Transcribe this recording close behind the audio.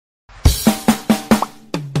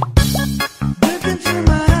Don't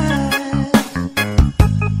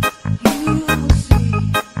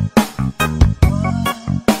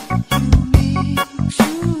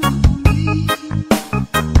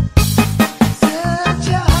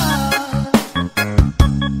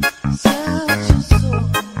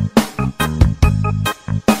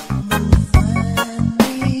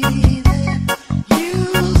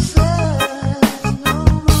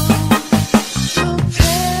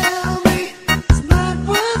tell me it's not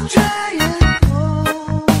worth trying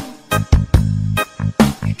for.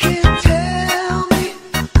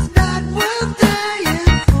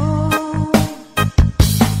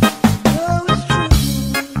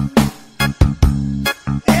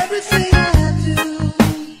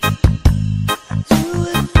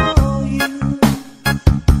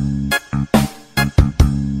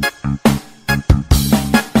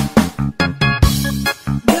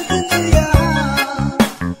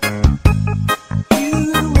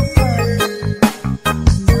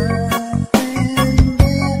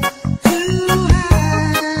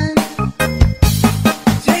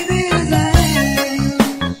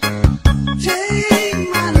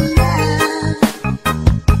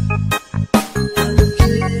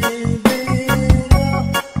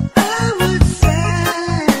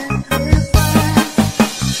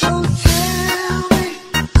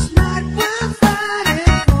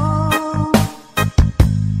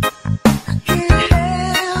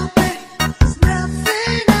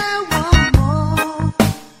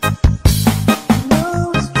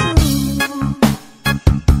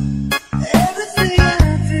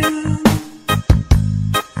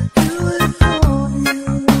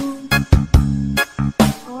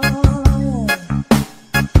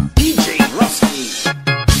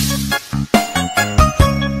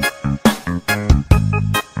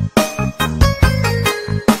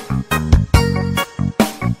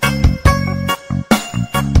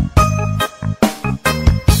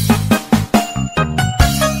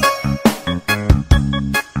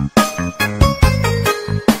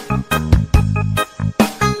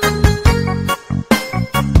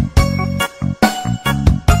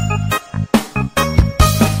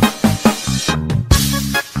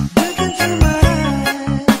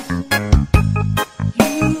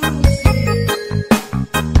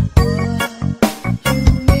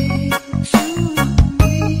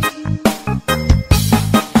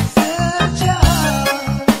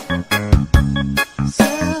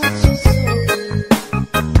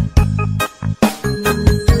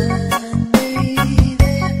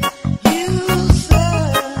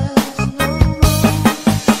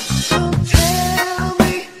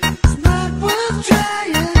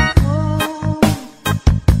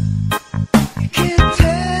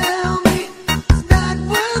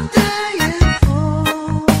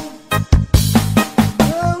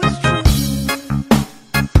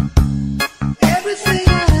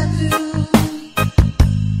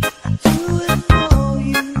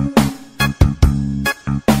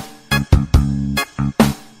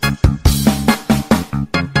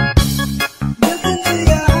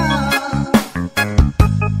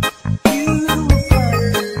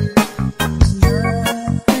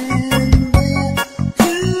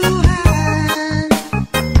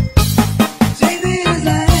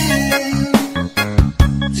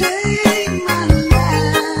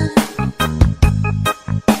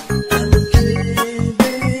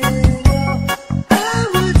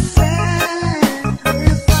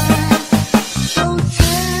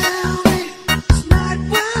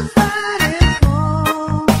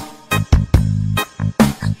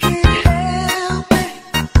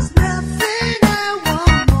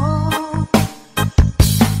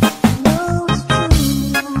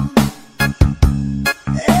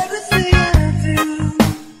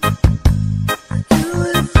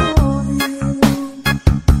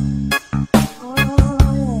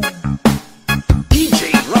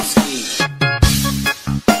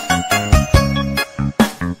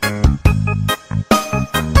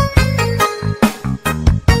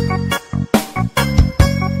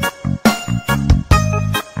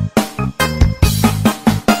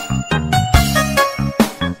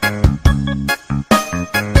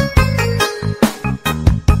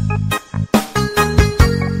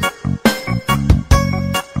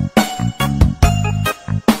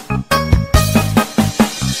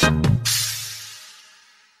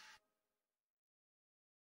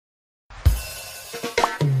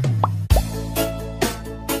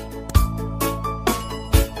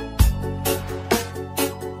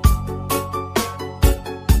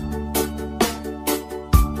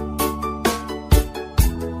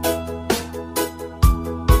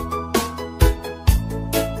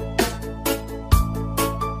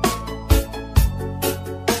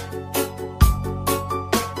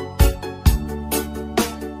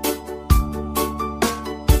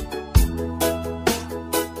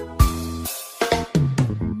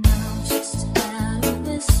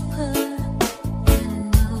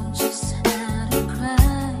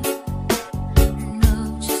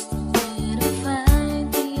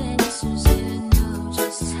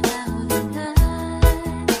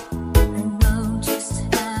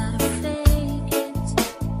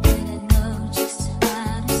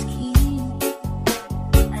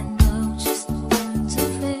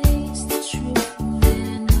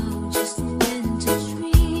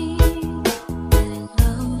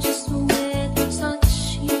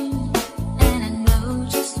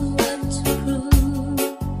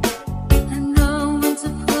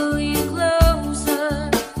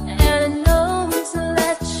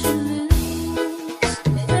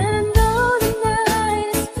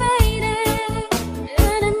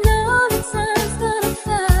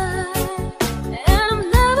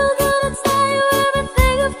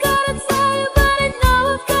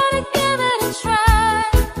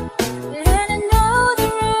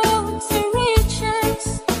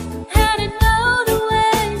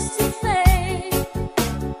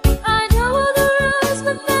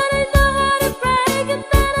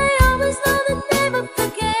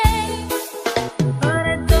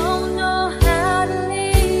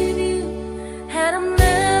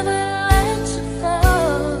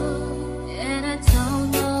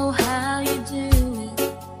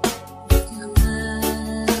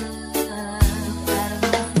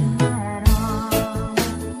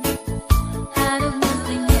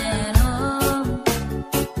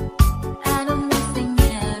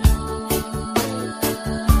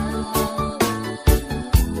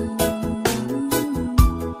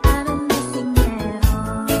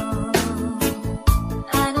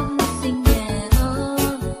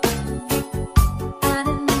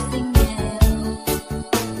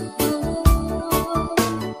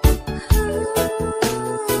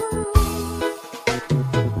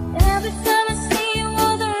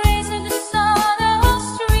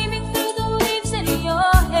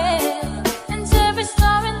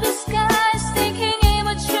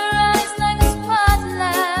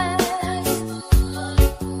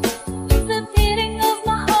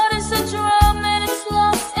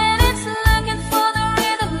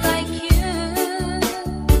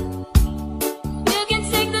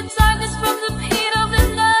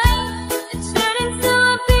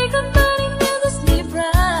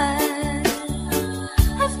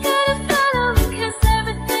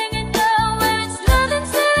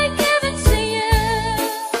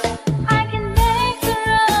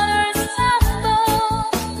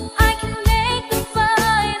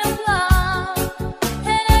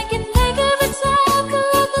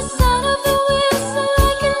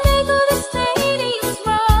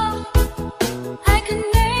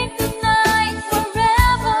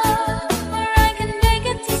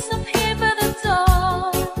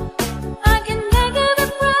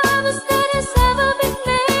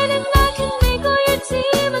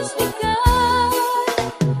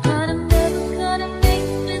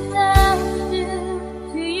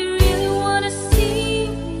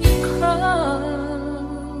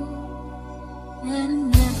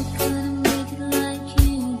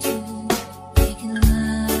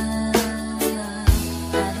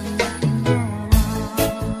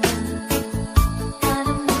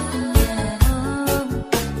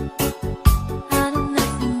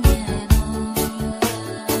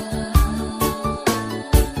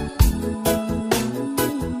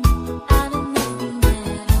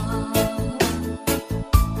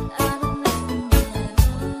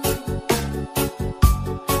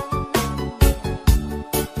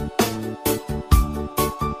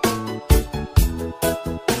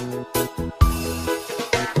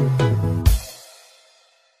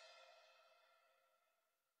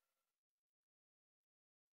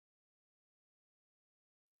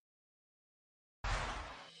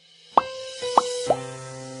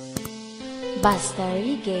 Basta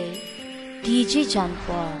Reggae, DJ John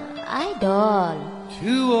Paul, Idol.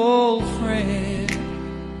 Two old friends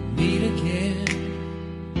meet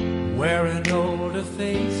again, wearing older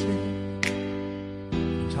faces,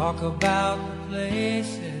 talk about the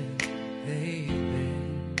places they've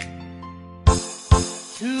been.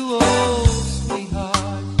 Two old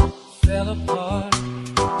sweethearts fell apart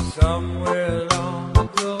somewhere long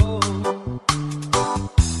ago.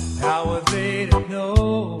 How were they to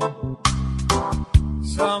know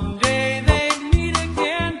someday they'd meet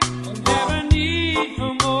again and never need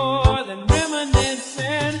for more than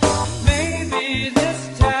reminiscing? Maybe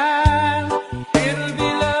this time it'll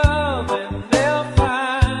be love and they'll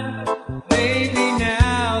find maybe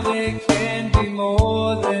now they can be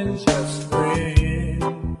more than just friends.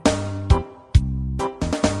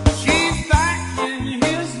 She's back in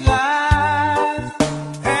his life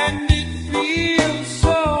and it feels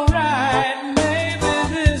so right. Maybe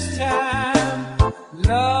this time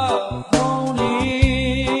love won't end.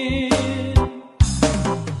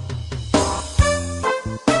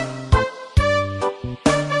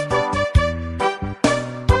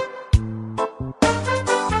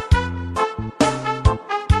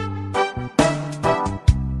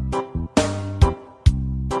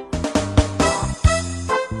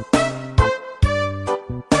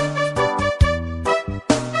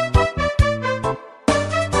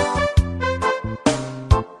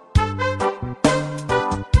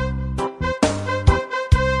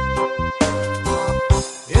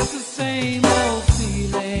 It's the same old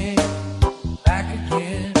feeling back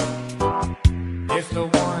again. It's the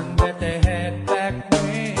one that they had back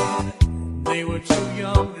when they were too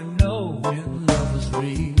young to know when love was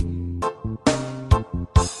real.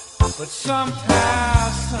 But somehow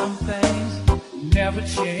some things never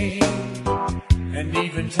change, and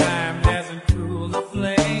even time hasn't cooled the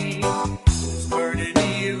flame. It's burning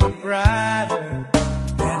even brighter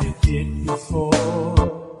than it did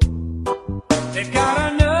before. They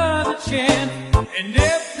got another chance, and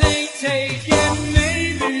if they take it,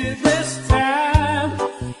 maybe this time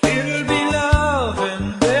it'll be love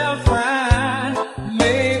and they'll find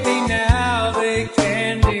maybe now they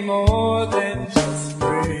can be more than just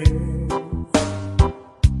friends.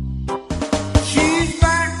 She's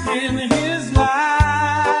back in his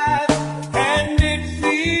life and it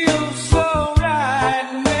feels so right.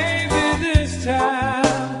 Maybe this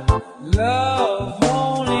time love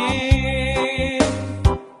won't end.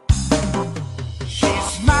 She's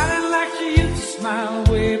smiling like she used to smile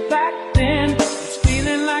way back then. She's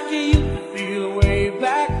feeling like she used to feel way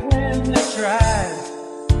back when they tried.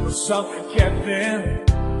 But something kept them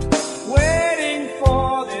waiting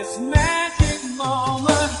for this magic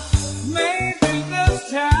moment. Maybe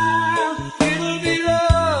this time it'll be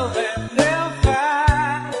love and they'll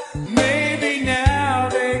find maybe now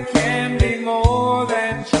they can be more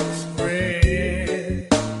than just friends.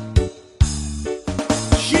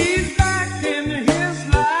 She's back in his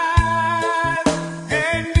life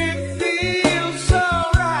and it feels so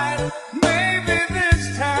right. Maybe this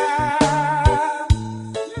time,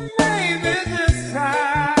 maybe this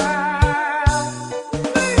time,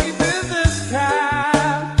 maybe this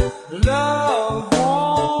time, love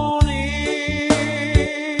won't end.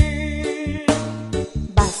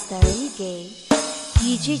 Basta Reggae,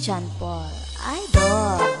 DJ John Paul,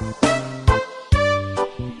 Idol.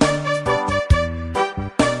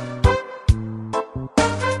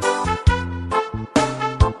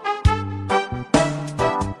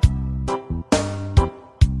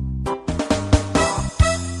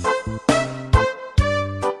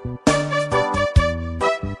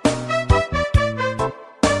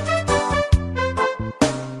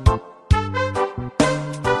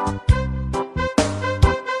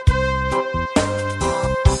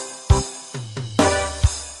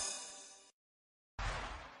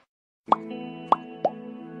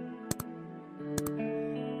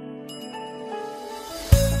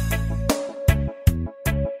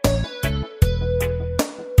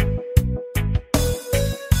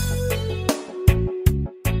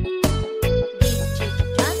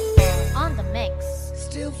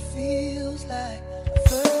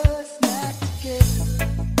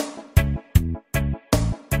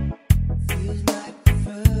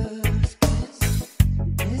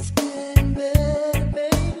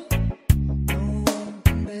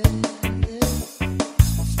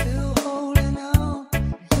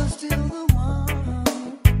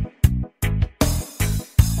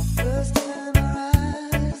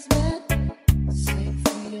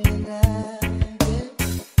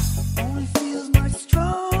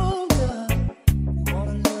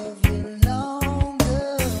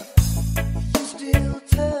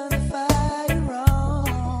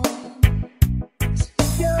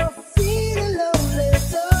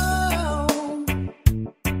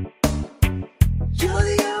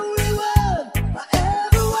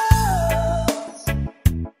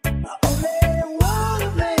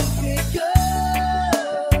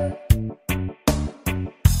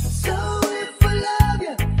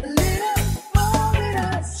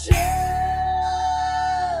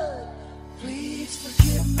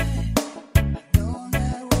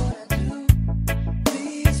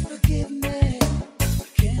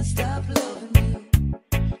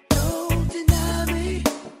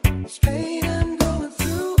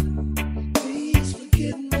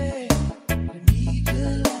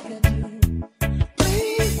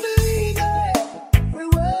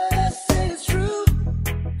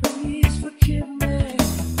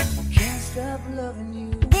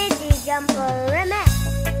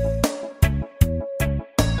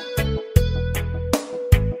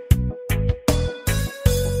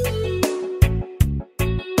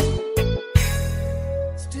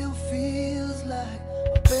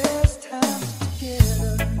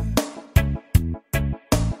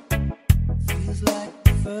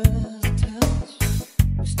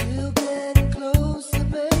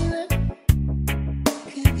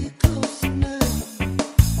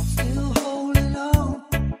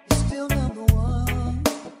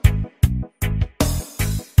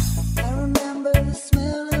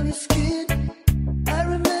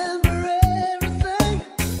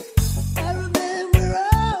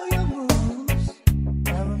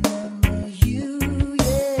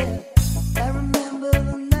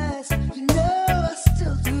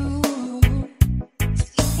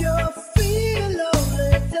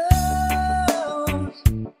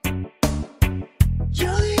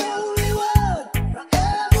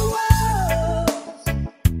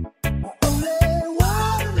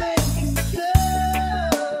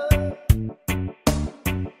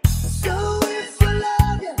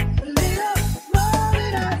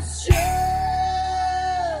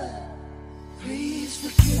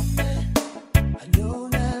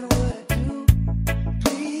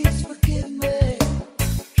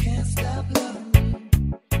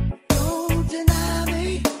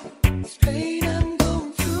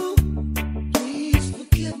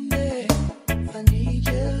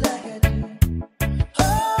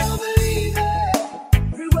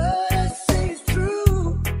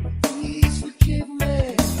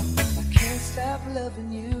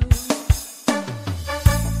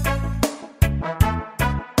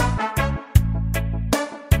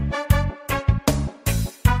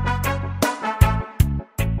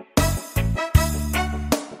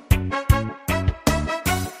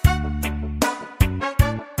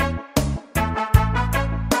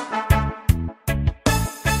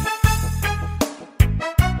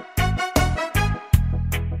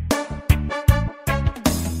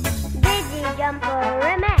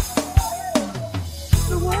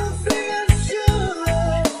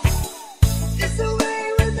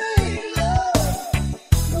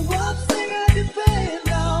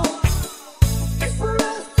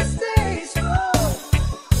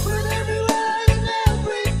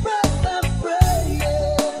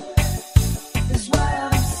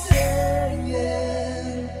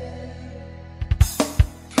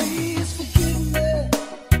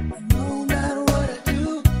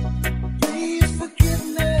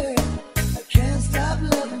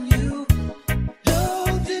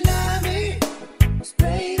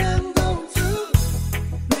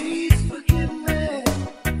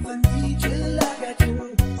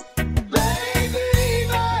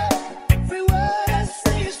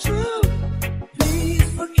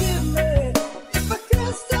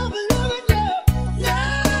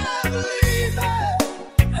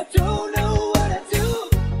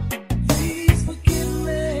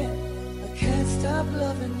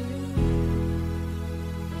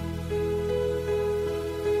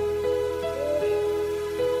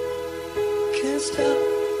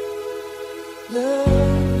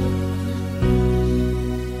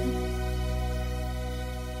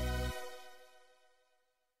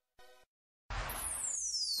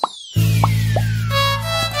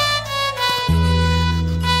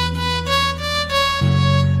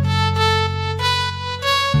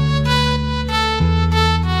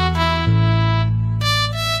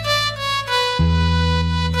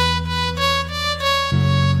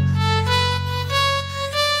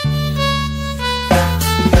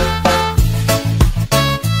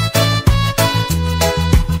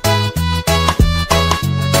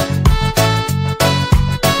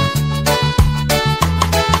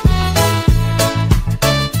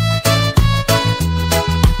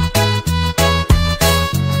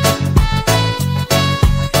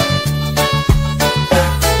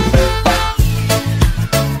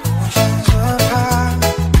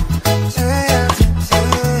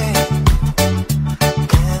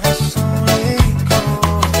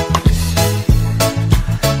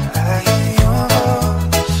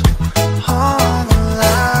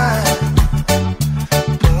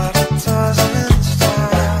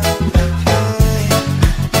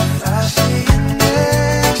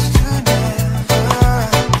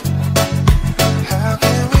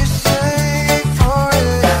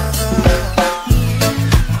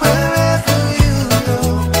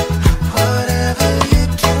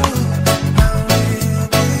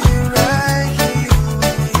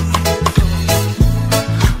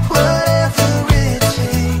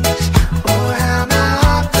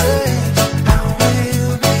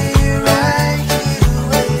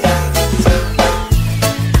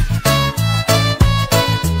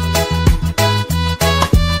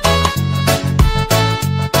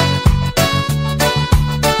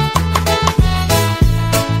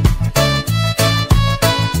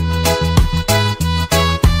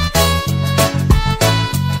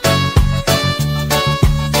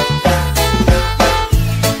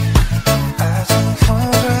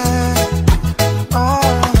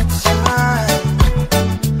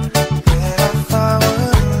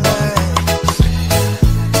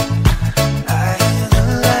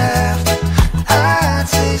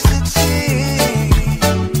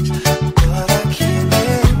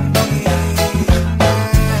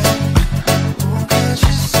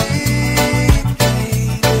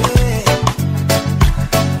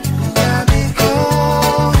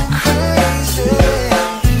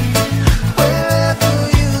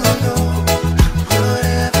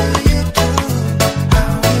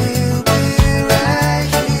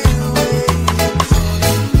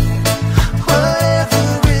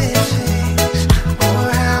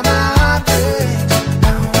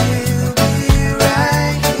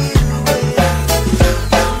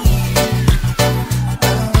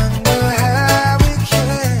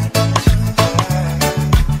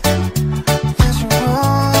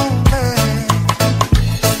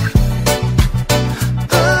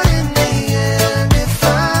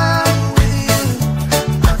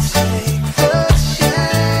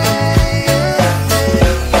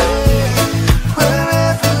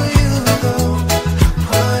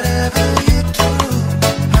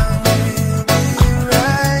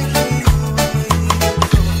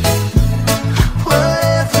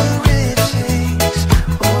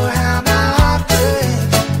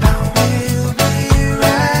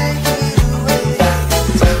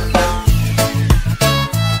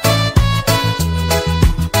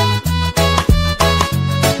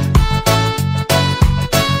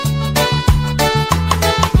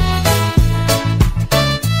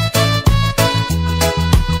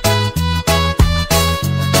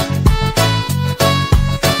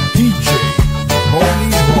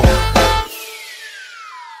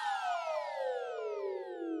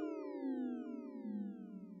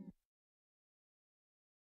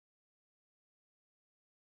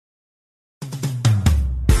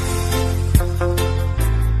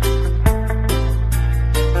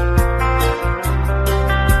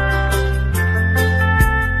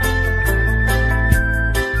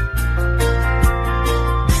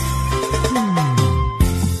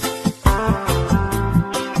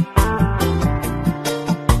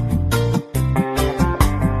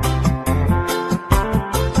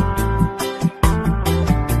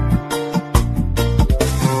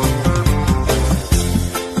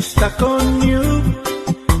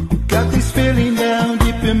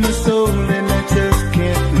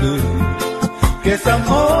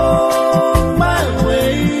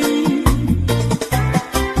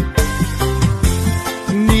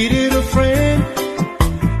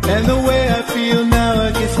 And the way I feel now,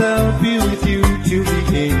 I guess I'll be with you till the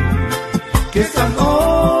end. Guess I'm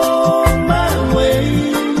on my way.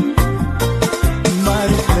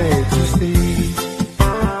 Mighty glad to stay.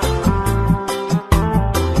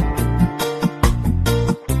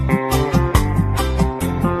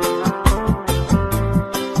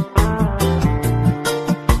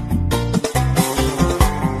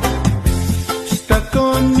 Stuck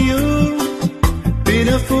on you, been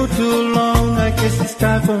a fool too long. I guess it's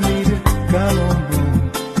time for me to come on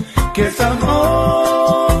home. Guess I'm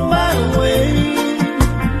on my way.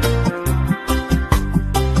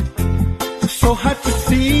 So hard to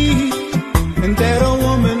see, and that a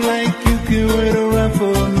woman like you can wait around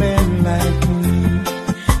for a man like me.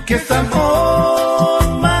 Guess I'm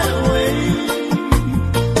on my way.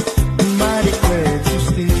 Mighty glad to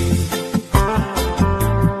stay.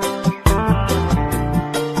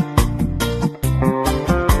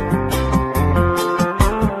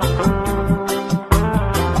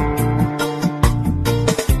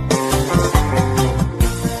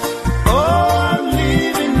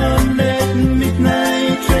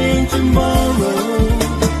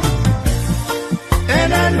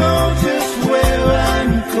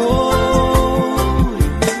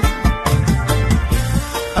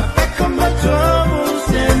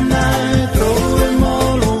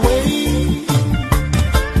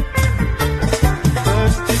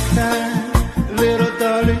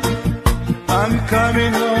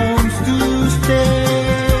 Coming home to stay.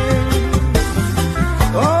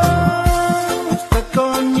 Oh, stuck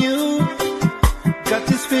on you. Got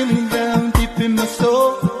this feeling down deep in my soul,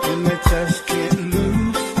 and I just can't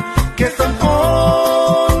lose. Guess I'm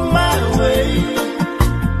on my way.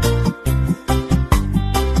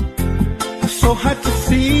 So hard to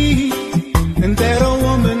see, and that a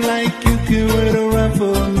woman like you can wait around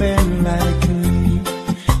for a man like me.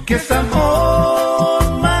 Guess I'm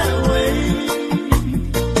on my way.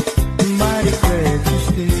 Mighty glad to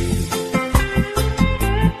stay.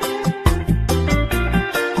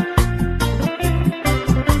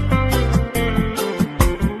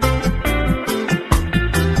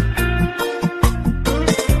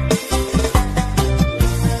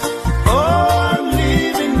 Oh, I'm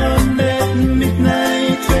leaving on that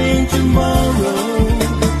midnight train tomorrow,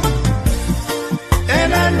 and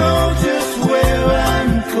I know just where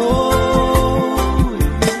I'm going.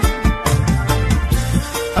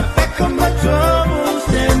 I pack up my troubles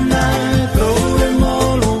and I throw them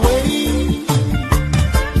all away.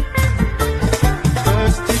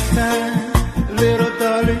 First this time, little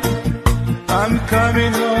darling, I'm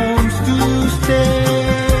coming home to stay.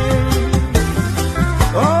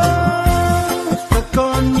 Oh, stuck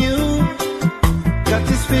on you. Got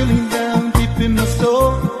this feeling down deep in my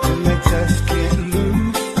soul, and I just can't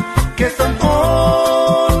lose. Guess I'm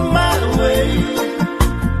on my way.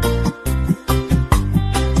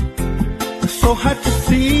 So hard to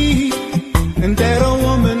see, and that a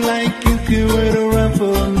woman like you can wait around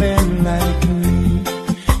for a man like me.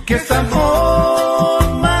 Guess I'm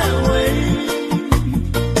on my way.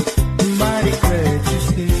 Mighty glad to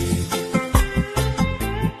stay.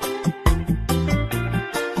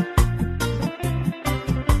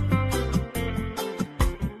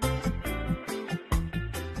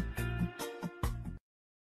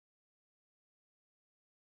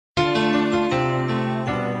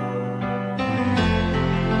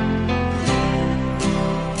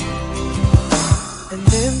 An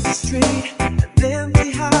empty street, an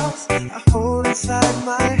empty house, I hold inside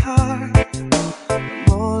my heart. I'm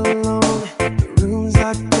all alone, the rooms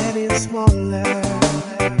are getting smaller.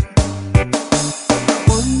 I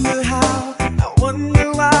wonder how, I wonder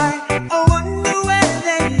why, I wonder where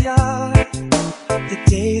they are. The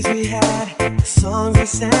days we had, the songs we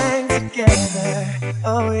sang together,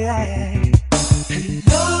 oh yeah.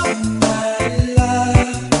 Hello, my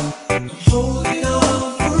love, I'm holding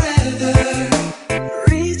on forever,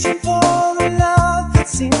 reaching for the love that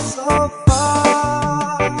seems so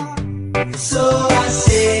far. So I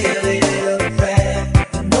say a little prayer,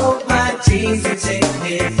 I know my dreams will take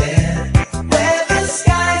me there, where the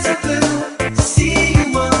skies are blue, to see you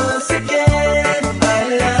once again, my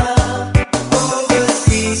love. Over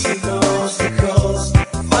seas from coast to coast,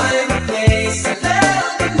 find a place I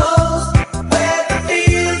love the most, where the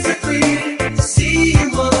fields are green.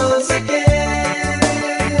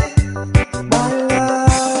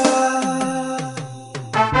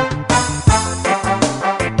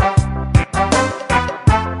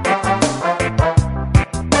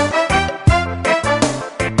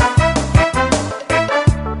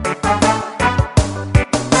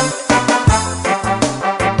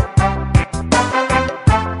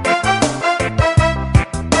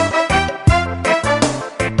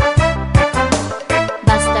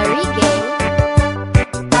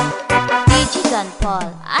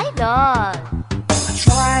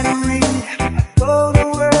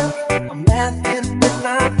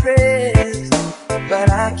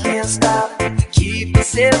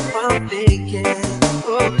 myself from thinking,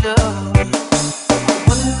 oh no. I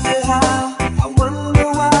wonder how, I wonder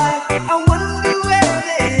why, I wonder where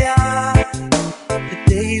they are. The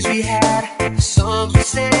days we had, the songs we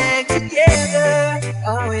sang together,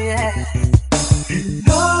 oh yeah. And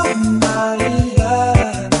all my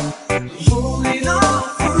love, holding on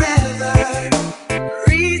forever,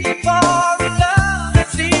 reaching for a love that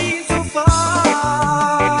seems so far.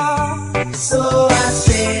 So I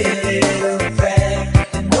say a little prayer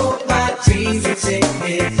and hope my dreams will take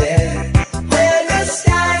me there, where the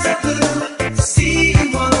skies are blue, to see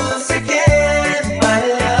you once again, my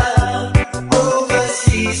love.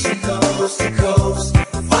 Overseas from coast to coast,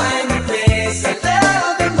 find the place I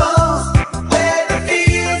love the most, where the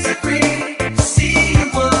fields are green, to see you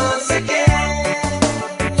once again.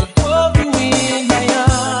 To hold you in my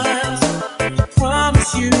arms, I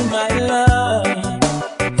promise you my love,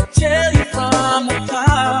 tell you from the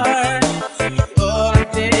heart, all I'm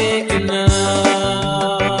thinking of.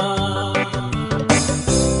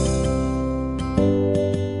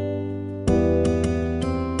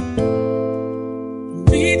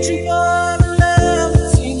 Reaching for the love that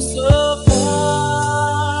seems so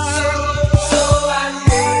far. So I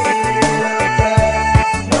made a prayer,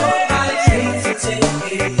 know my dreams will take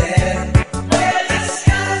me there, where the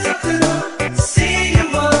skies are blue, to see you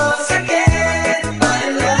once again, my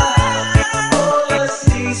love.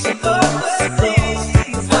 Overseas from coast to coast,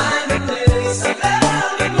 find the place I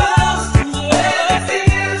love the most, where the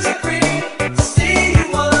fields are green, to see you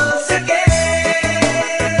once again.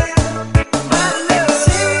 My love,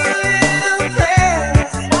 say a little prayer,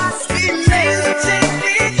 sweet dreams will take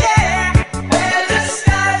me there, where the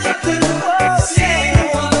skies are blue, to see you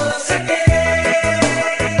once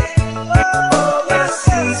again.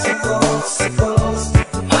 Overseas from coast to coast,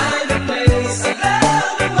 find the place I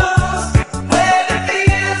love the most, where the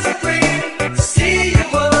fields are green, to see you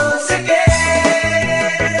once again,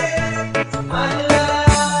 my love.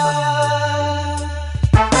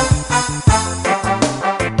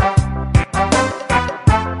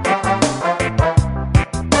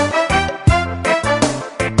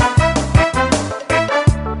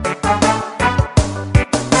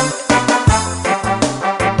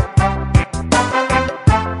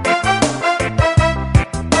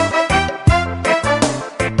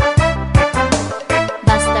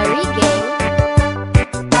 Basta Reggae,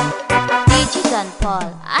 DJ John Paul,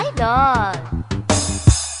 Idol.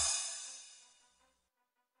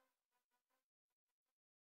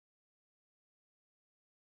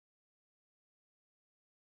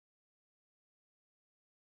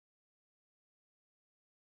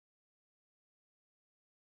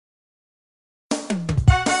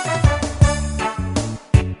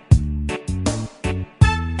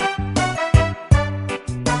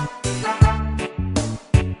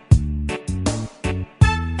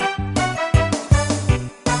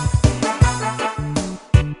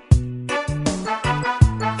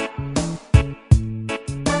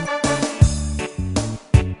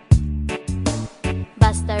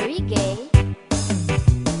 Basta Reggae,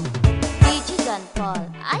 DJ John Paul,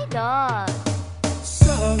 Idol.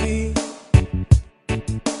 Sorry,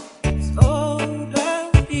 it's all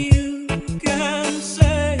that you can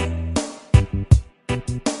say.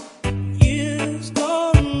 Years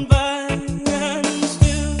gone by and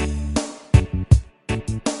still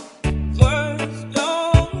words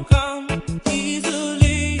don't come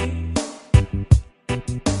easily.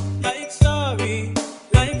 Like sorry,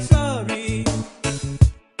 like sorry.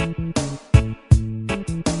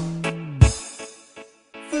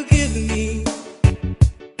 Forgive me.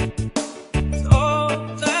 It's all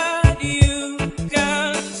that you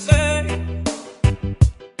can say.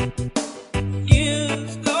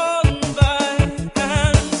 Years gone by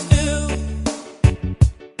and still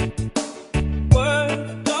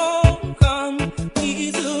words don't come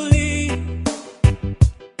easily.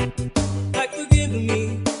 Like forgive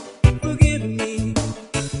me, forgive me.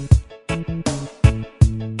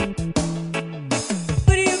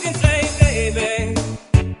 But you can say, baby,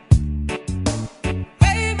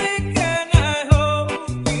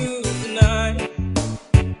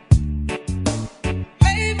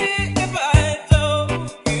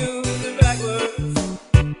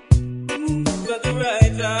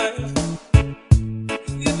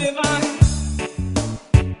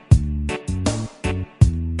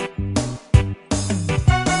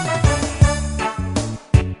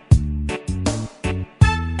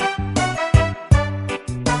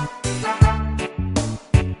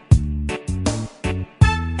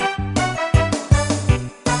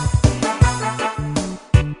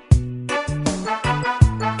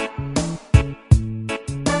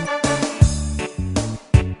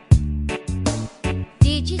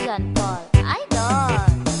 DJ John Paul, Idol.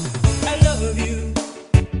 I love you.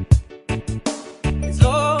 It's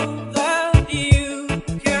all that you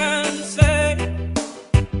can say.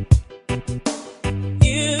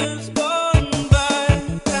 Years gone by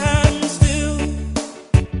and still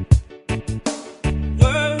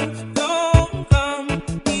words don't come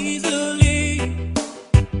easily.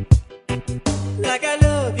 Like I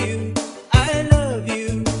love you, I love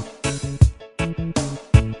you.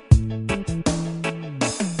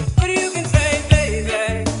 What you can say,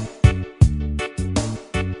 baby?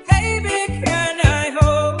 Baby, can I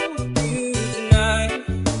hold you tonight?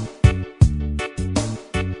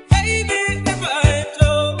 Baby, if I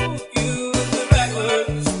told you the right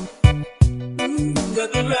words, at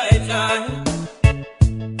the right time,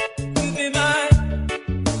 you'd be mine.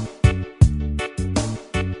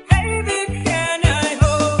 Baby, can I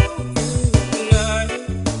hold you tonight?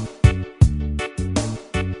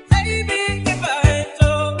 Baby, if I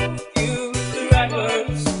told you the right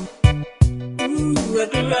words, at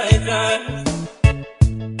the right time,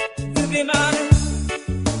 you'd be mine.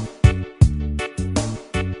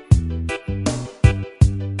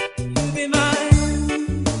 You'd be mine.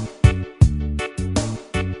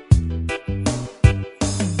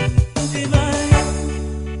 You'd be mine.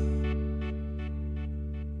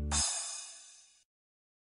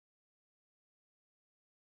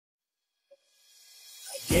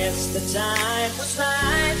 Guess the time was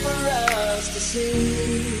right for us to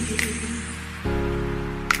see.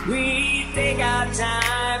 We take our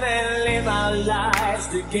time and live our lives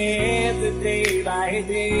together day by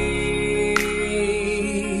day.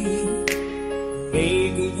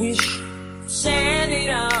 Make a wish, send it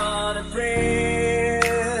on a prayer.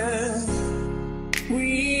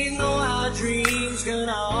 We know our dreams can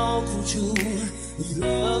all come true with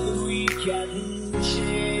love that we can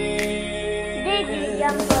share. DJ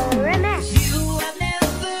John Paul Remix. You have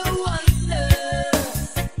never wondered,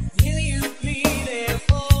 will you be there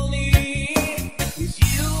for me? If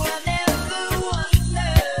you have never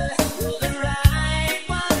wondered, you're the right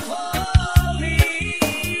one for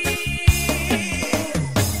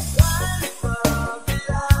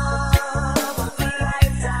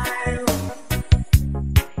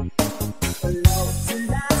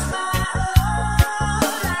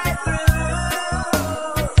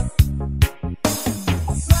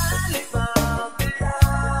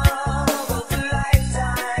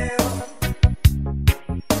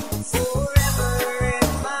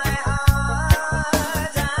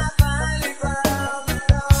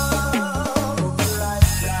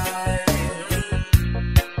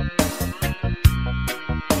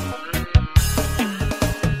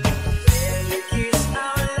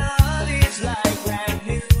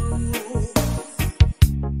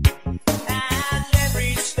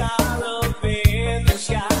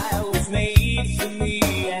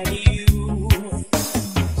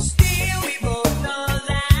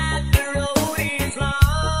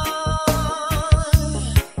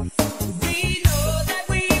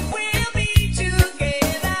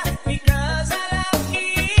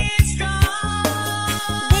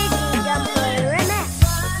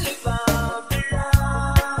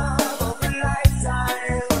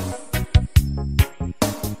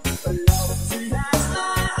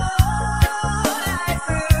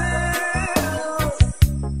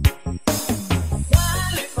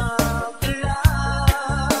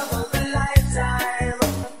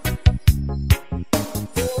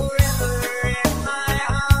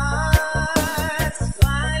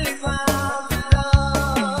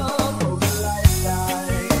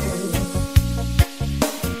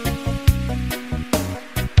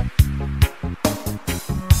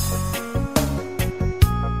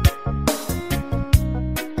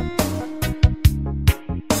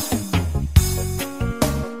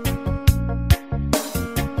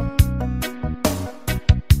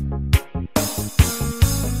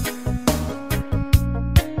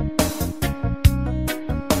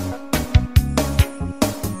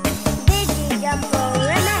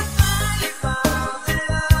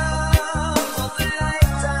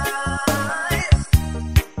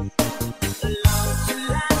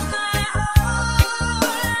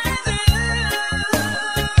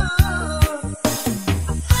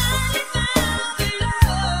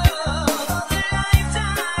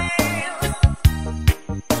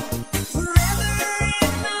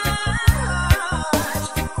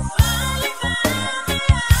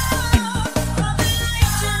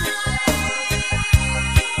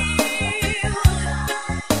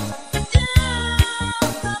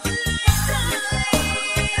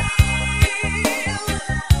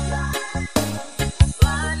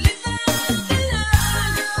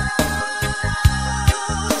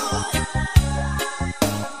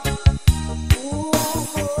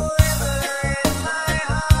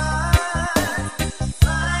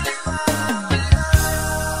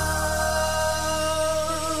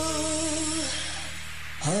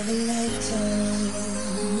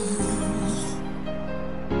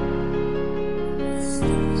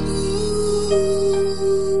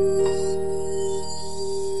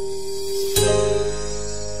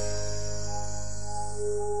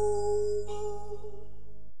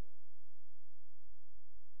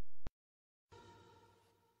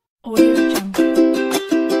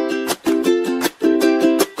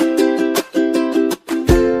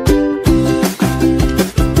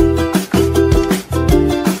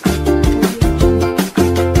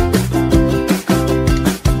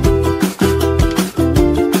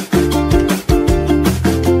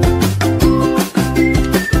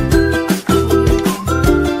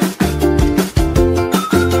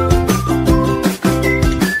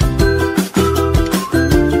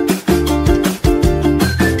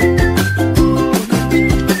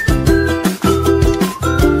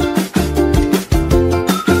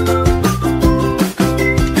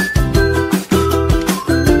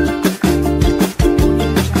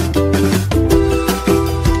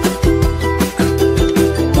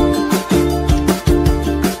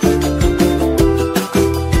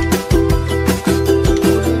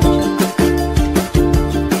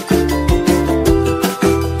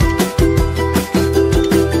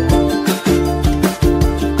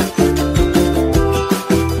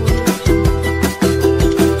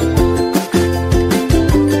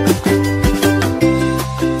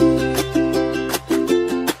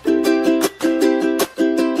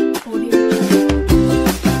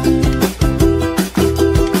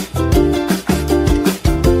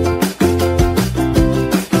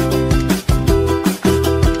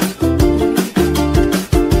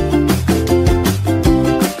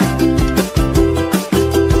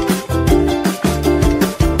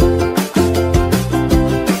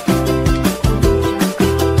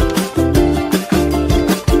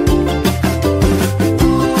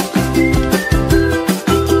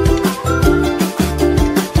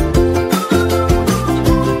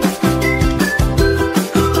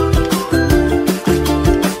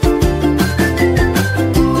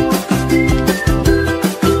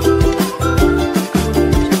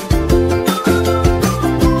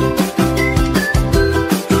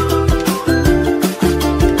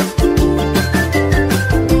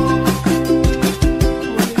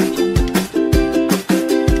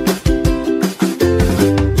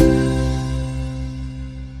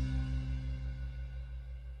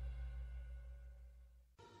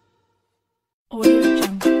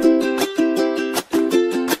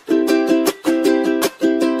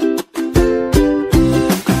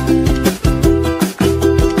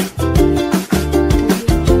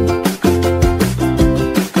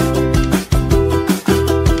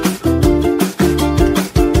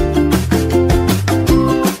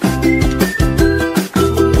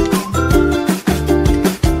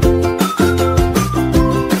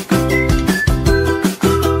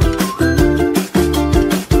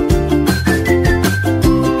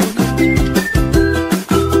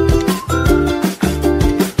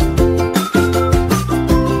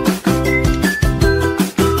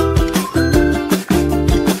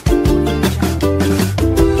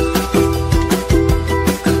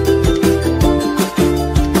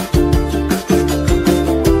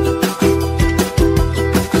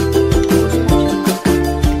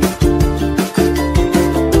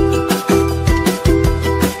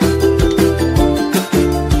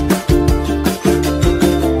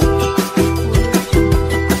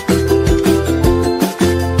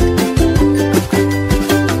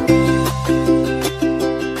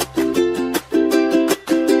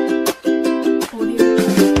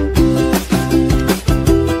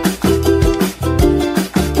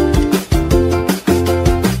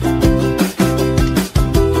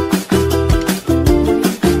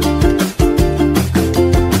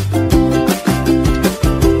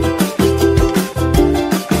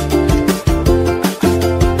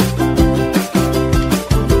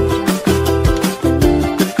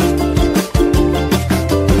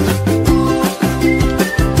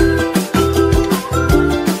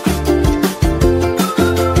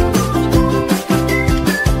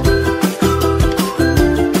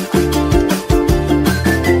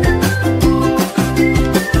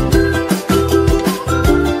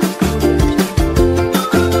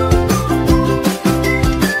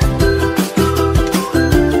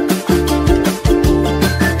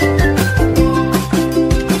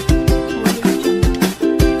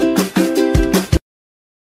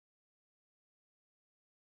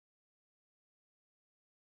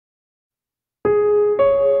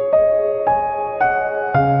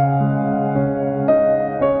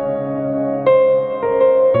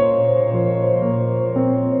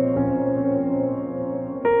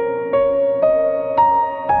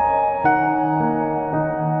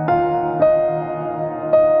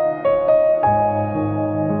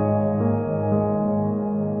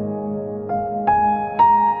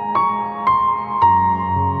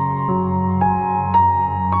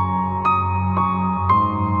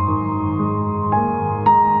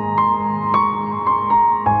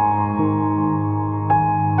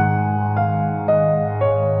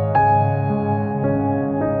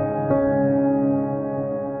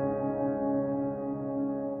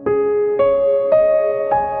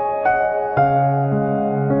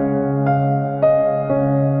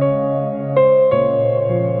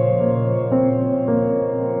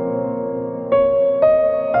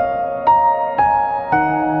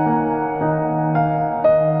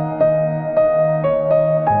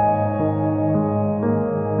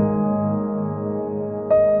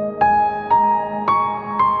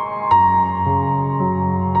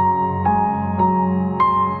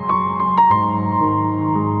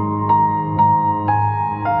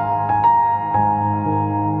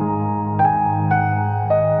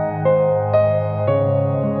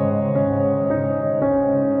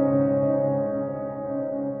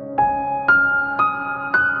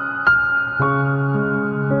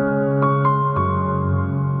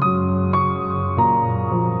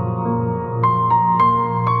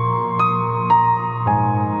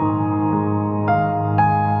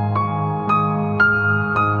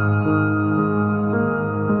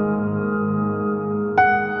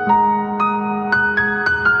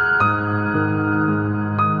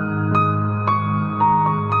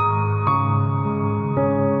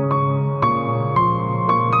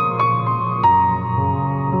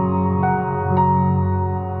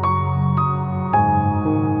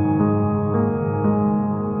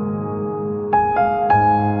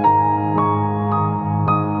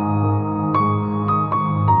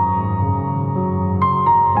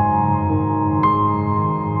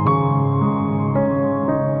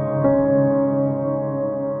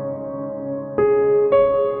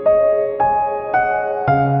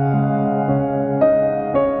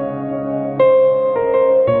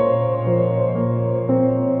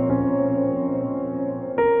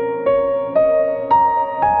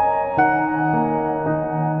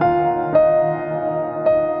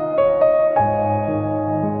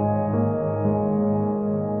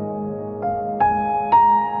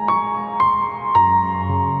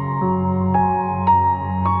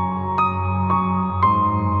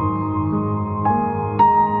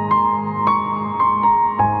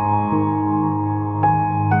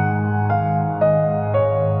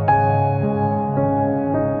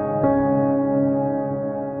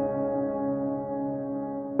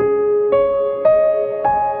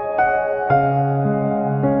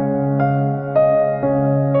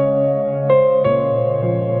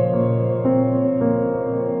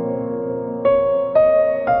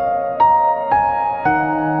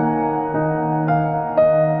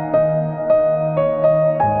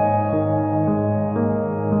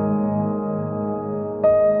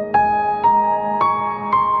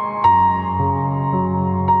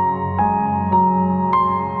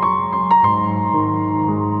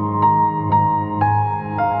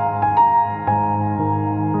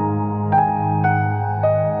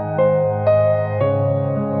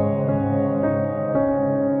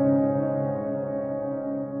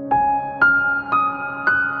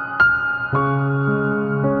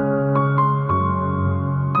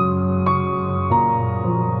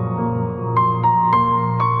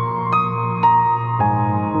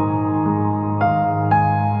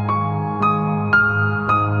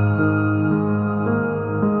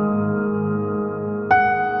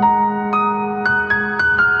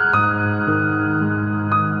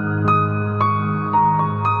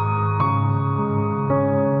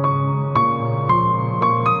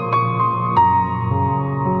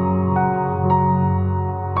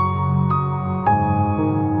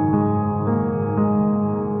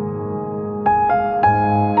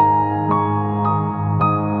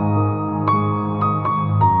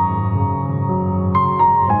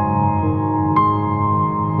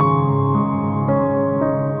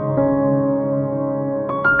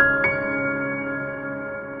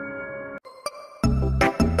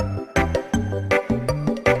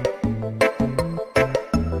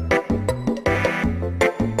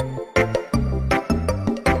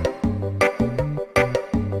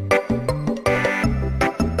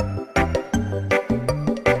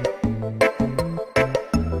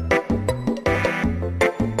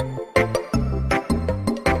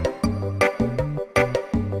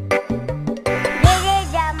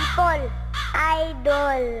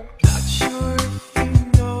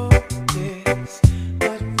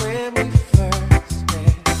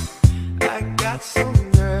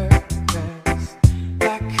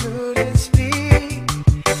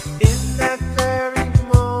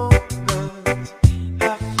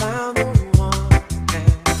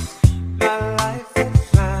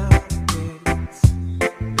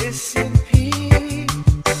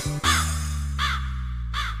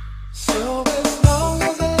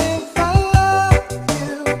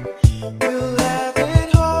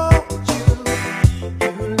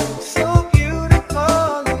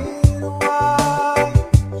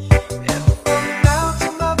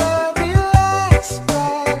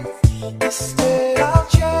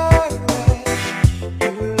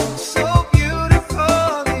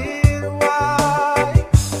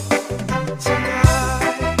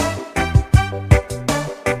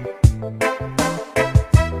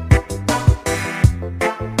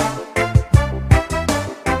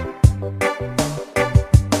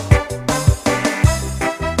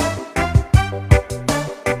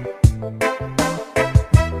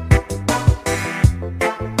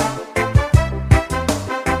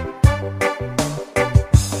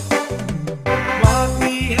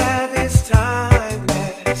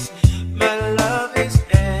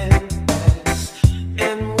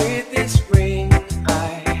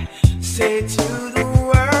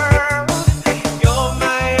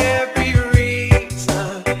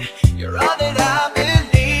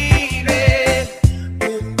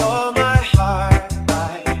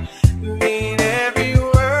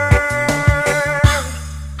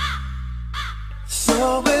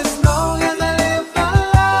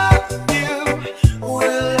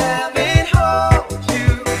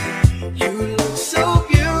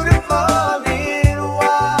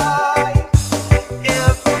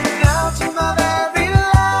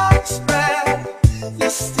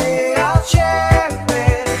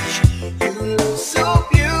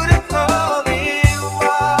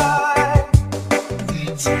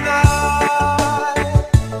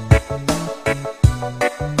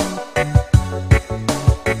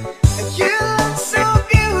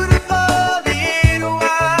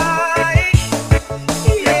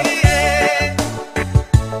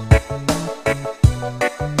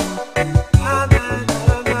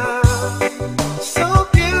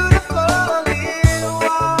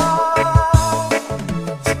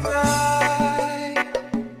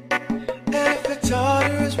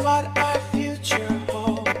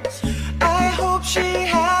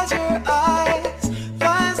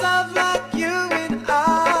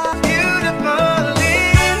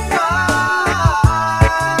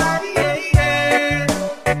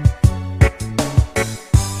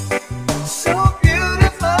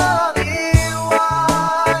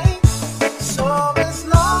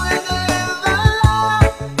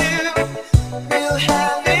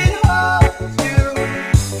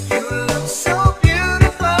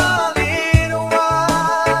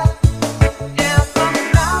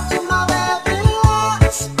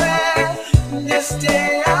this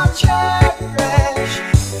day I'll cherish.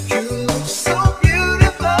 You look so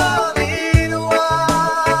beautiful in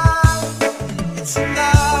white. It's a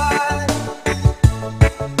night.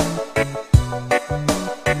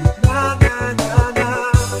 Na na na na.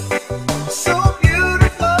 So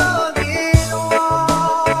beautiful in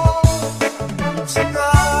white tonight.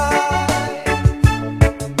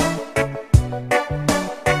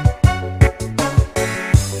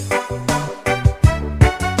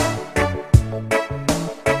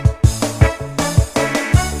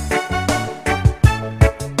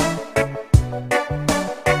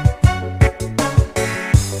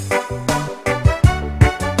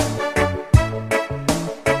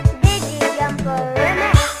 Biggie Jumper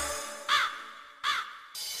Remix.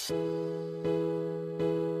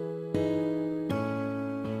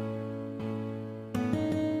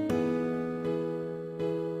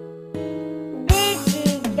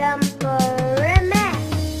 Biggie Jumper Remix.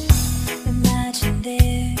 Imagine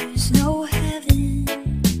there's no heaven.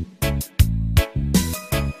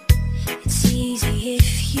 It's easy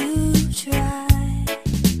if you try.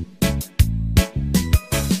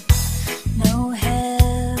 No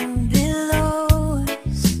hell below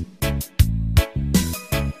us,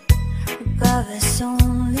 above us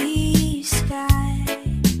only sky.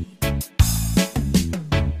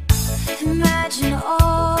 Imagine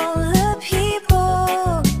all the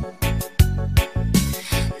people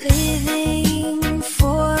living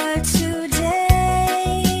for today.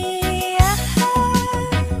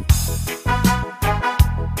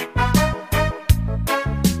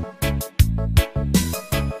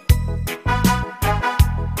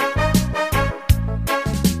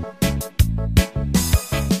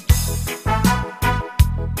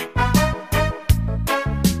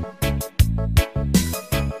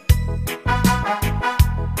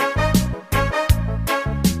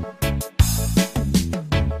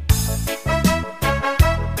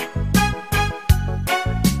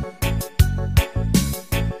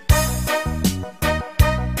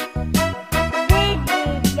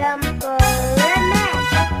 Biggie Jumper Remix.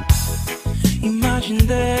 Imagine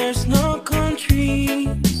there's no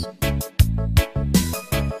countries.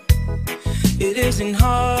 It isn't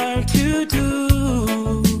hard to do.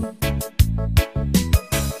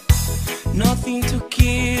 Nothing to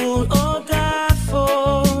kill or die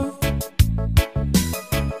for,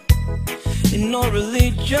 and no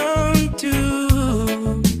religion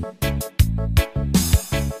too.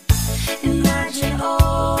 Imagine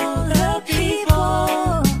all the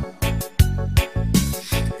people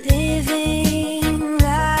living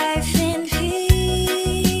life in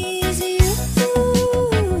peace.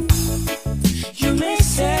 You may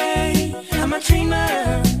say I'm a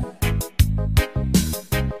dreamer,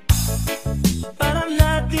 but I'm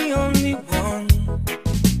not the only one.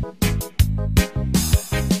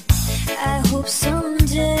 I hope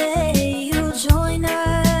someday you'll join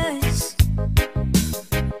us,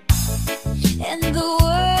 and the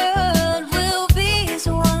world will be as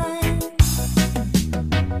one.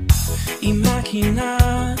 Imagina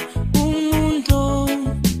un mundo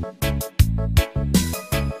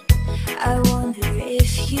I wonder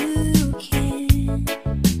if you can.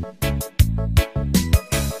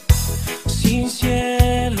 sin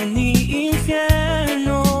cielo ni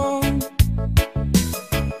infierno.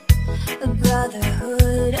 A brotherhood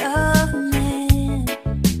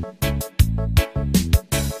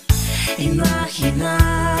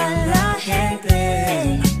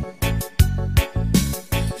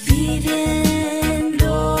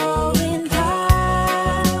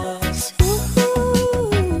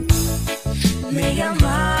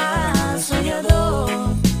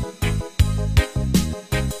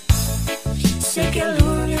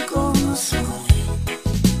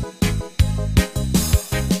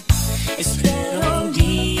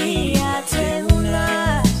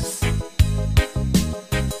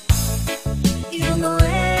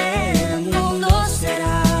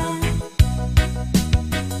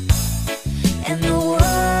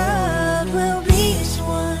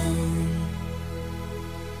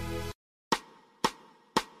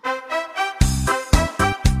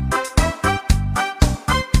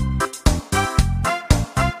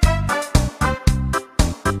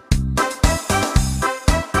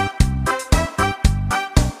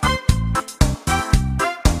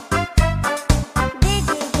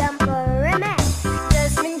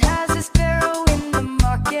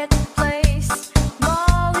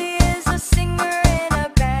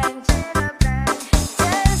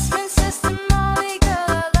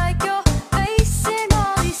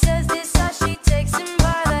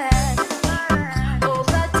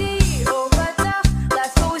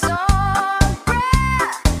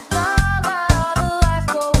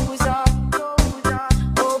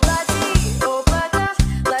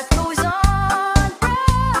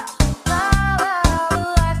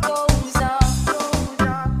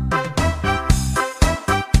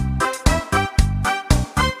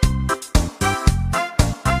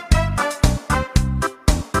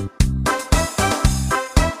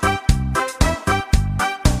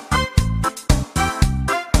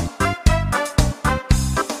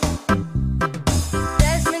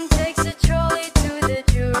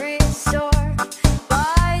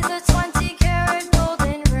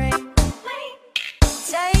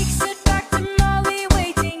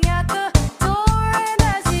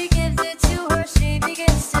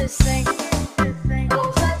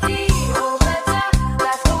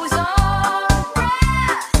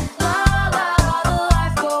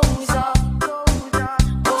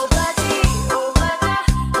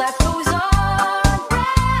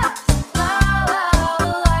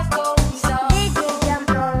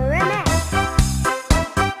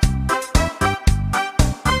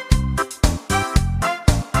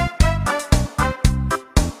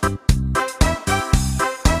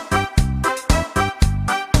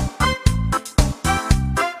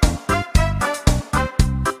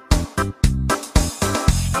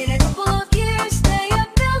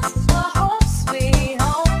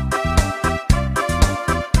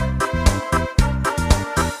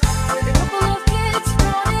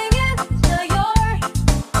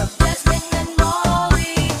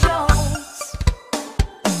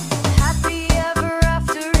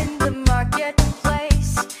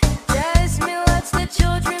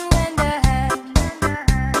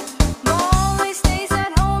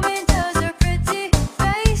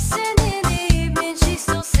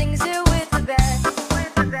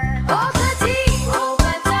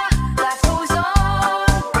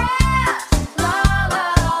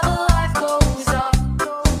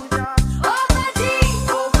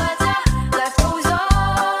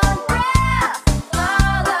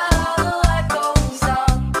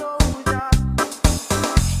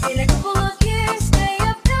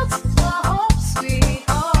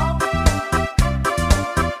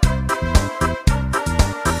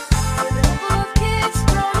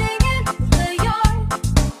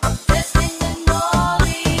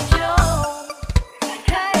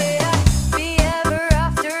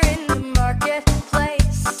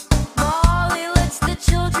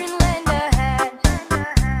lend a hand.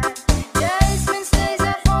 Jasmine stays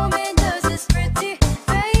at home and does his pretty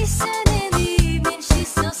face, and in the evening she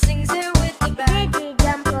still sings it with the band. Reggae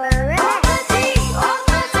jumper remix.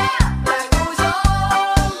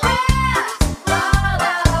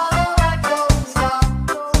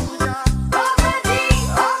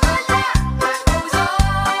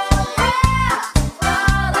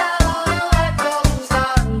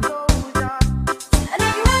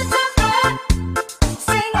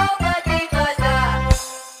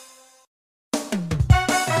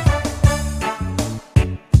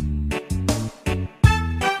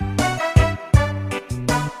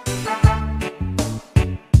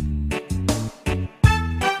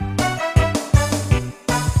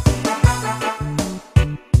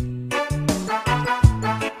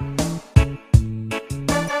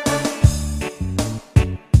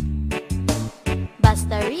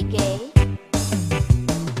 Basta Reggae,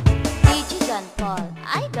 DJ John Paul,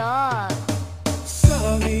 Idol.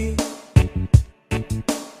 Sorry,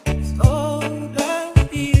 it's all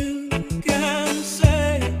that you can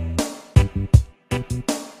say.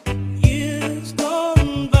 Years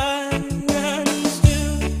gone by and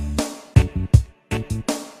still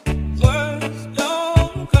words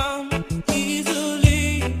don't come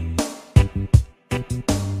easily.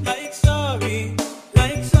 Like sorry,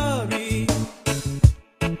 like sorry.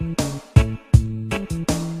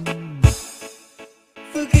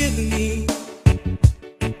 Forgive me.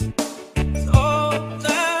 It's all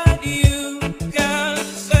that you can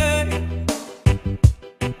say.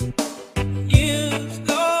 Years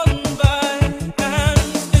gone by and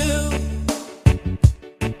still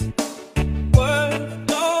words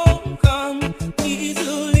don't come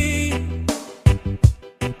easily.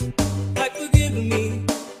 Like forgive me,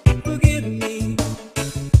 forgive me.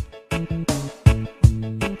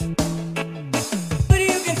 But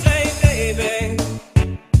you can say, baby.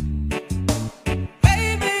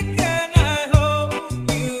 Baby, can I hold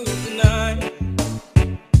you tonight?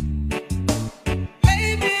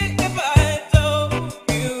 Baby, if I told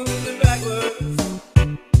you the right words,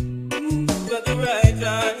 at the right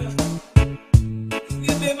time,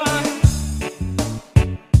 you'd be mine.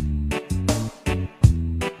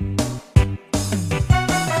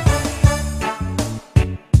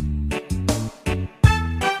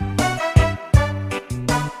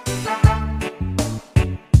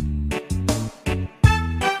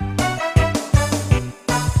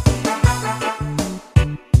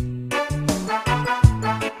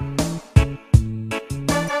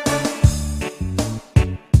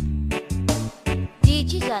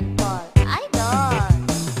 DJ John Paul, Idol.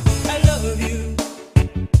 I love you.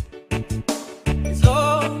 It's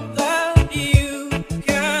all that you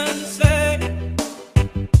can say.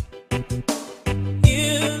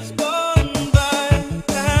 Years gone by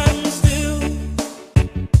and still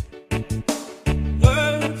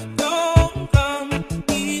words don't come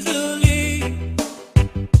easily.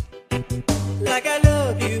 Like I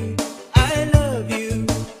love you, I love you.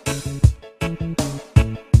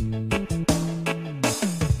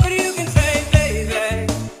 But you can say, baby,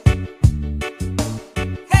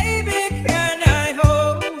 baby, can I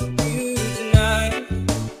hold you tonight?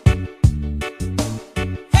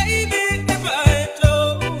 Baby, if I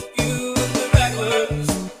told you the right words,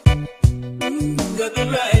 at the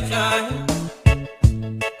right time,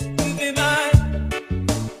 you'd be mine.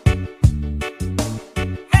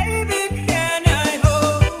 Baby, can I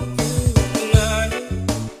hold you tonight?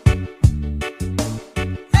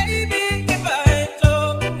 Baby, if I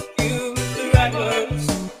told you the right words,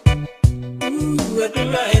 at the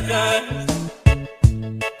right time,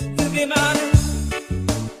 you'd be mine.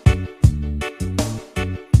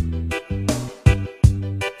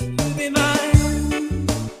 You'd be mine.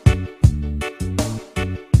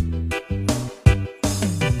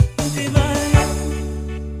 You'd be mine.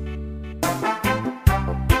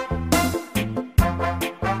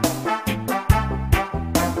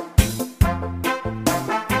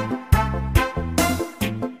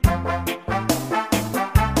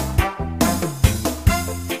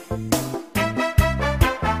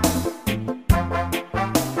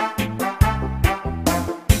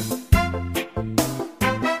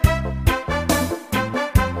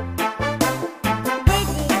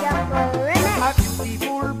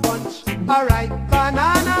 Alright,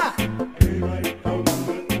 banana.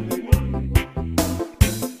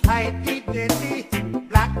 High fidelity,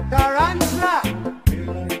 black tarantula.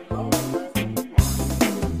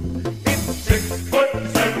 It's 6 foot,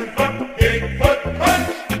 7 foot, 8 foot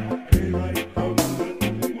punch.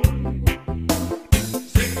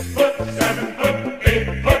 6 foot, 7 foot, 8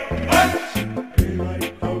 foot punch.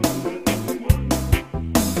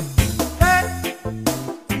 Hey,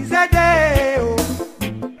 he's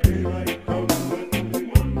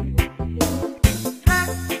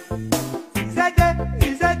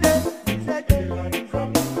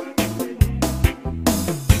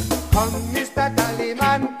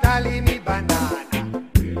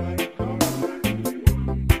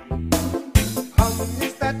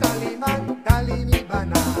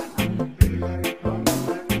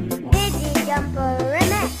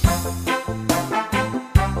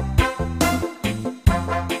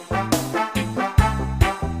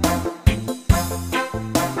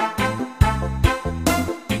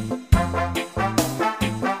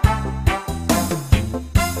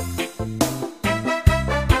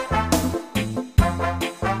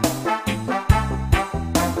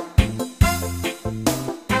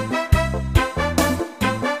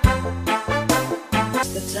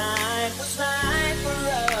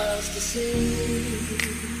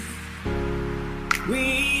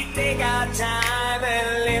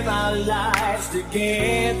our lives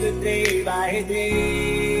together day by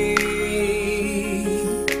day.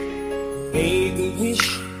 Make a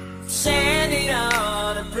wish, send it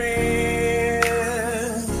on a prayer.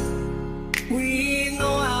 We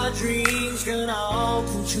know our dreams can all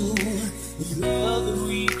come true with love that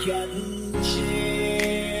we can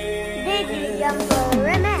share. Ziggy Jumbo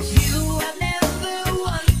Remix. You have never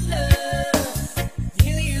wondered,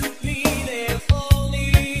 will you be there for me?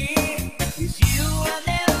 If you have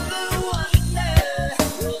never wondered,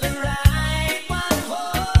 will the right one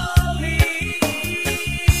for me?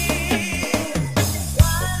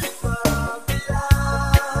 One for the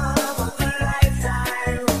love of a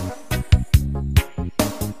lifetime,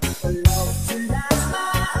 a love to last my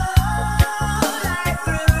whole life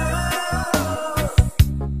through.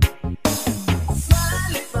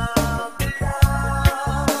 Finally found the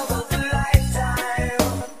love of a lifetime,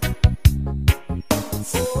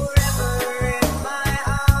 forever in my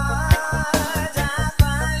heart. I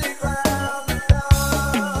finally found the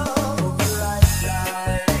love of a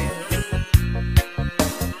lifetime.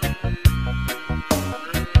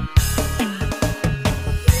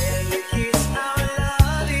 Every kiss, our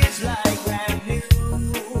love is like brand new,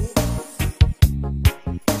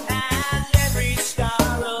 and every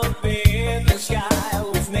star up in the sky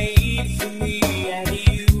was made for me and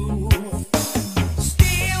you.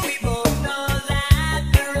 Still, we both know that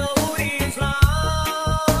the road is long.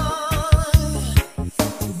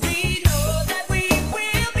 We know that we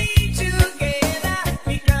will be together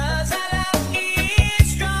because our love is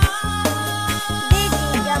strong.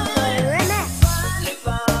 Ziggy Jumbo Remix. Finally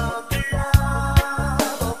found the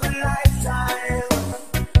love of a lifetime,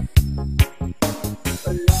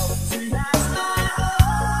 a love to last my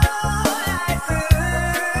whole life through.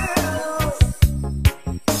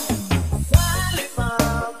 Finally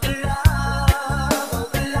found the love of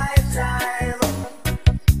a lifetime,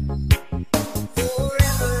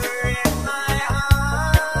 forever in my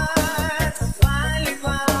heart. Finally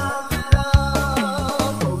found the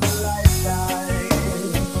love of a lifetime.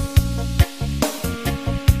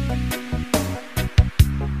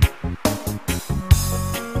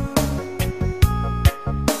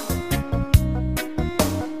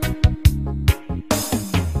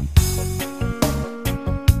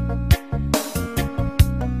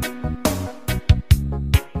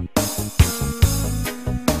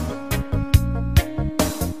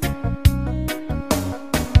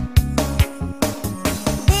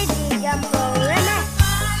 Ziggy Jumbo Remix.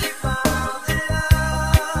 Finally found the love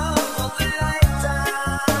of a lifetime,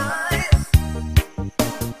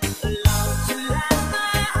 a love to last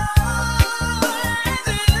my whole life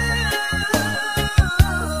through.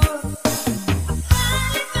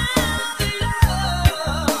 Finally found the love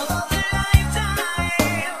of a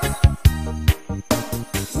lifetime,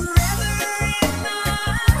 forever in my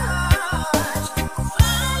heart.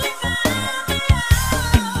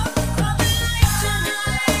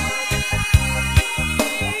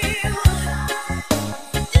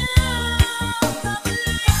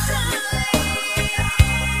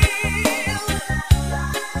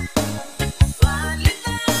 Finally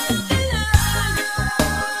found the love of a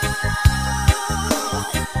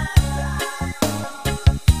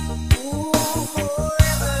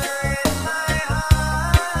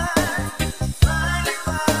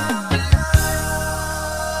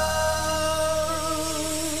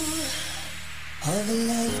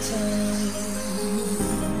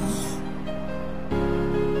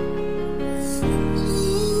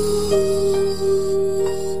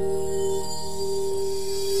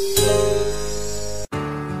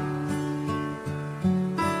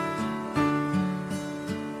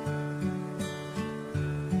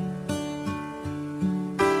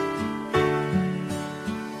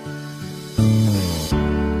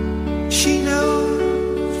She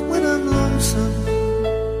knows when I'm lonesome,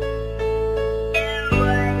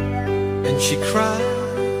 and she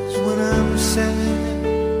cries when I'm sad.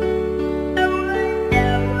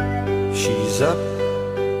 She's up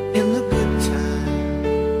in the good times,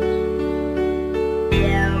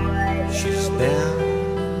 she's down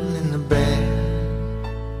in the bad.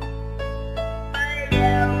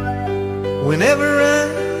 Whenever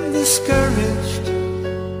I'm discouraged,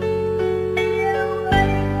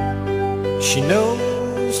 she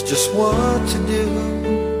knows just what to do.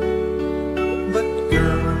 But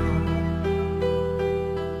girl,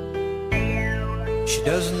 she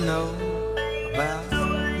doesn't know about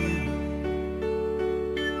you.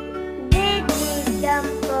 Ziggy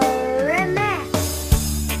Jumbo Remix.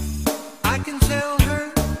 I can tell her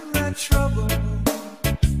my trouble,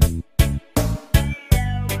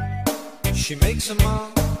 she makes them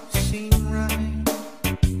all seem right.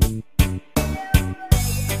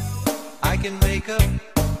 can make up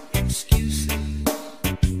excuses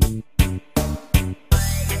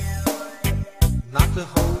not to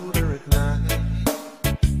hold